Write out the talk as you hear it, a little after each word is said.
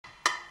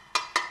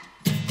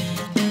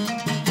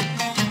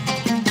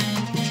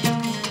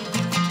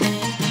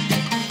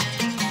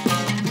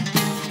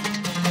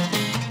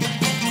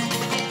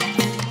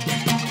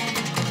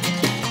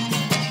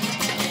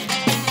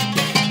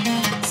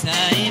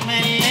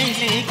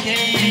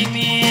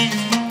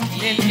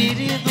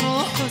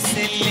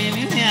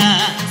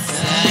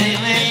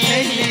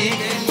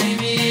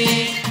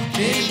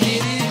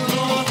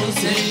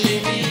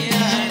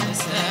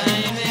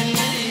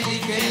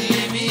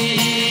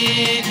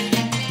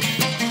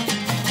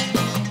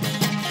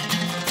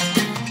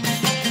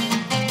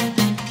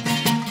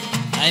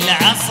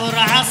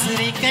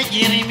عصرك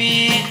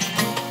اجرمي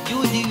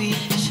جودي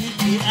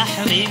وشدي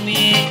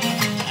احرمي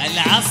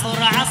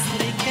العصر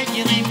عصرك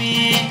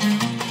اجرمي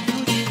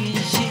جودي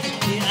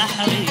وشدي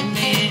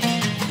احرمي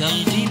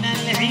قلبنا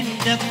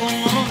عندكم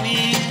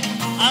رمي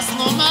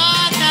اصله ما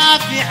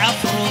نافع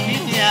افرمي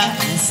يا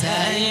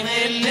نسائم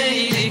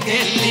الليل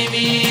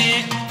كلمي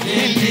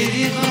اللي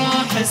يريد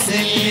روح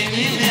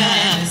سلمي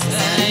يا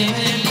نسائم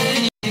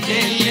الليل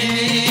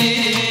كلمي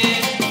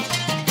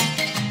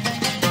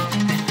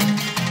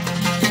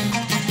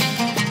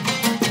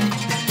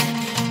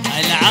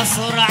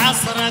العصر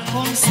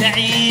عصركم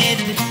سعيد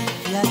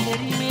يا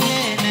كريم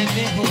لينا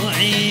به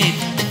عيد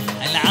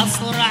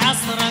العصر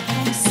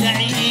عصركم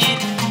سعيد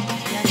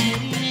يا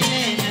كريم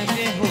لينا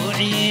به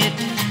عيد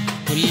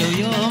كل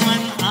يوم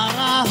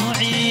أراه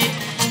عيد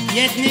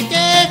يدني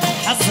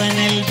كيف حصن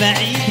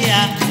البعيد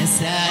يا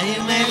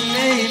نسايم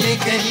الليل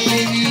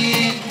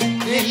كلمي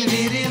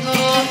اللي يريد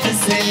روح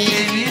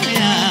سلمي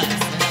يا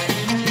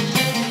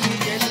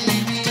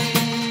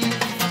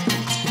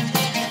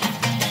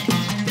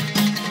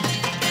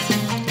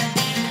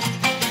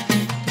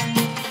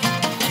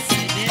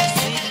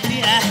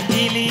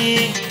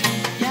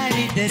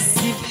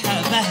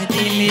السبحة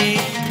بهدلي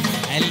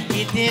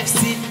الكتف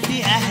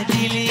ستي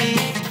أهدلي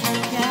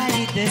يا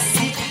ريت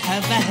السبحة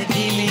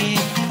بهدلي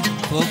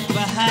فوق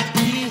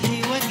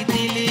بهديه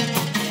واقدلي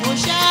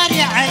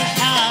وشارع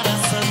الحارة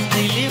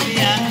صدلي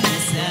ويا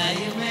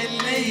نسايم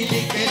الليل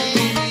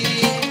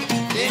كلمي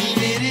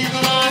اللي يريد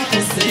روح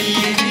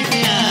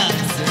سلمي يا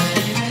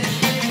نسايم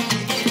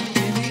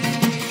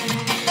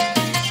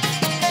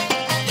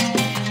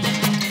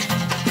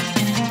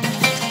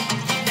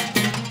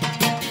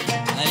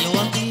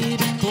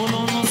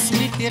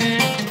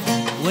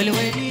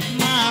والوريد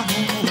ما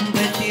هو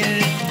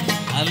منبتر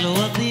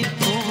الوظيف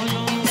طول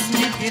نص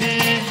متر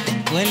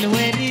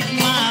والوريد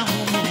ما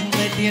هو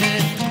منبتر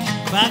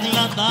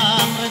باغلى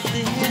ضامر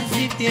الدهر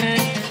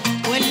ستر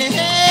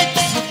والهيك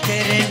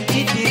سكر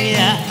كتر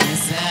يا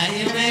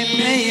نسايم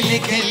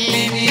الليل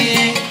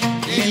كلمي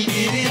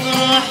للقريب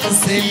روح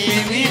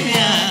سلمي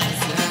يا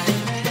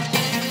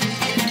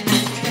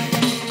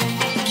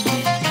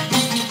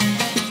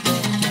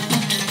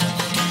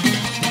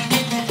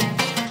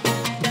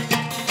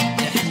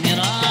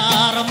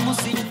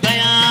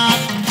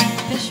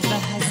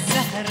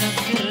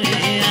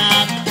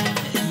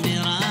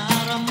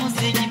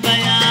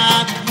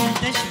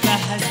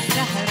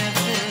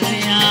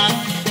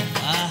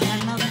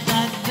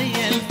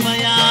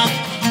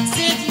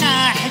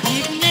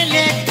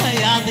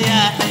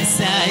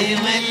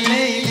نسايم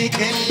الليل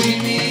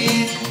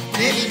كلمي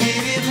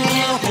للقريب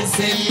روح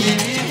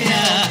سلمي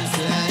يا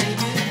نسايم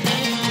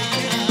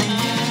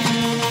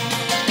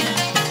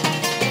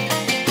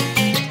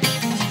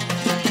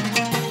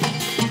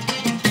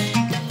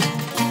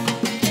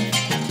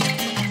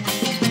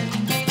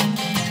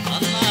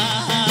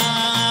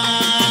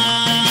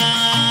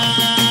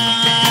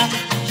الله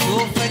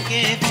شوف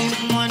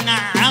كيف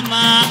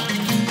منعمة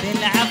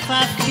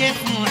بالعفاف كيف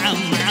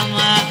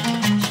معمعمة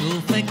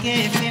شوف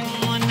كيف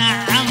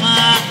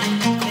منعمة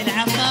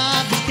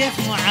العفاف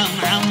كيف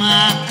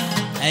معمعمة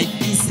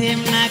الجسم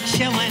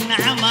نكشة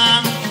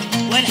ونعمة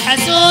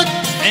والحسود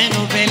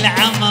عينه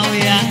بالعمى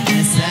ويا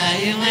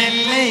نسايم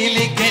الليل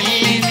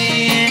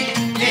كلمي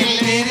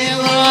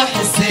للبر روح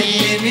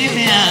سلمي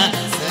يا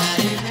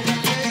نسايم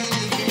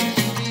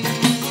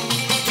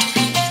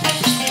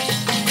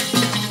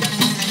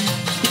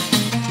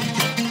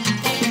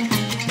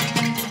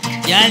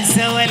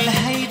جالسة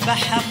والهيبة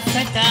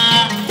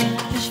حفتها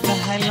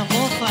تشبه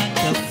الغوفة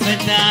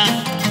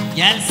كفتها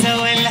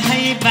جالسة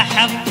والهيبة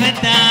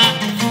حفتها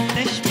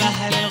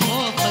تشبه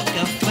الغوفة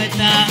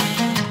كفتها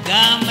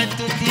قامت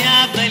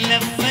وثياب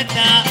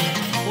لفتها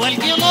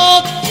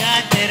والقلوب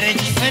جات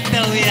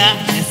رجفتها ويا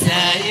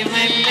نسايم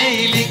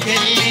الليل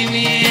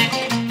كلمي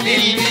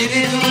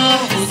للبرد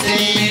روح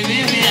وسلمي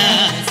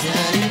يا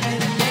نسايم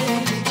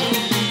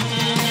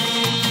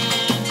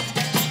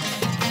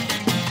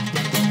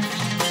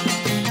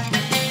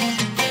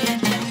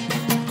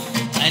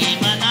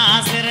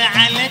المناظر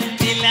على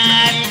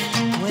التلال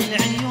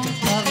والعيون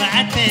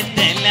طبعت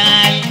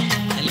الدلال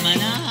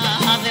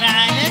المناظر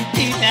على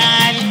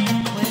التلال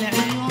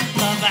والعيون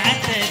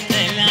طبعت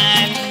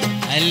الدلال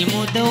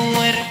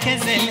المدور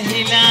كذا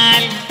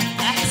الهلال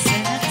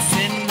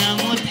احسن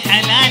نموت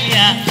حلال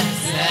يا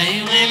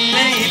نسايم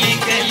الليل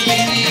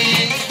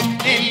كلمي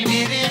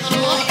للبرد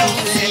روح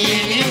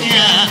وسلمي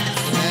يا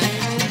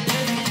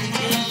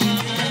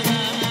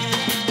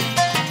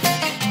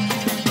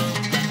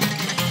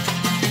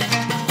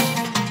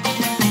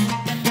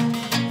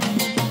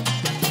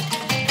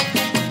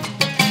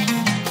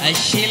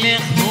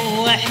الشلخ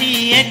هو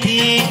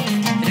حيتي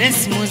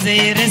رسمه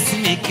زي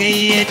رسم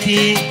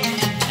كيتي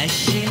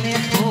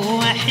الشلخ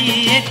هو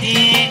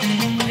حيتي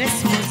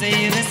رسمه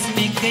زي رسم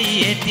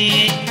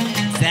كيتي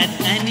زاد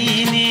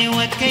أنيني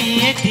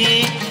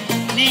وكيتي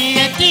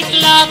نيتك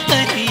لا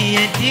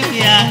طنيتي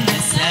ويا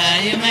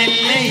نسايم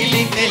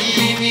الليل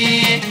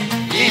كلمي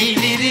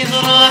للبرد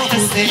روح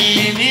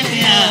سلمي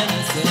يا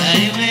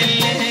نسايم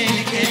الليل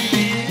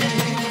كلمي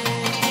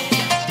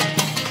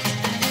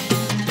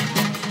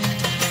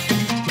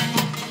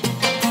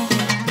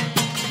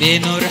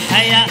بنور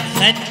حياة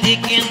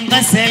خدك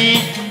انغسل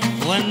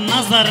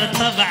والنظر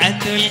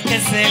طبعته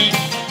الكسل.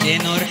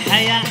 بنور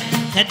حياة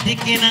خدك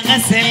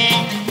انغسل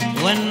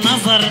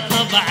والنظر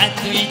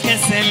طبعته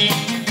الكسل.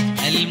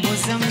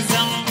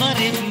 المزمزم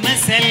ضرب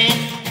مثل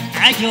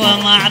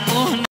عجوة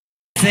معطون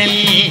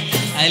عسل.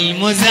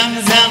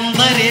 المزمزم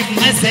ضرب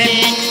مثل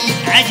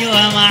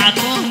عجوة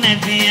معطونة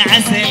في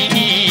عسل.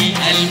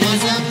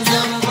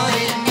 المزمزم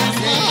ضرب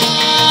مثل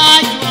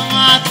عجوة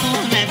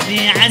معطونة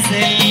في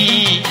عسل.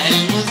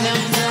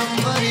 المزمزم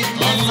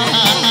ضرب والله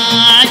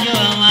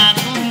عجوة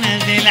معطونة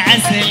في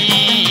العسل.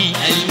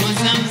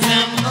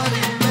 المزمزم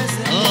ضرب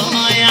مثل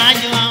اوه يا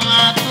عجوة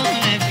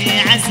معطونة في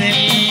عسل.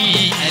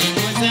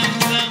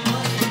 المزمزم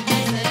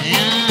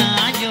يا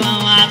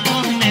عجوة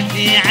معطونة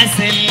في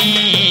عسل.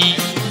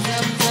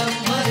 المزمزم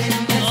ضرب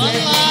مثل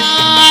والله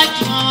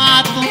عجوة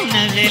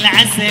معطونة في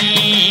العسل.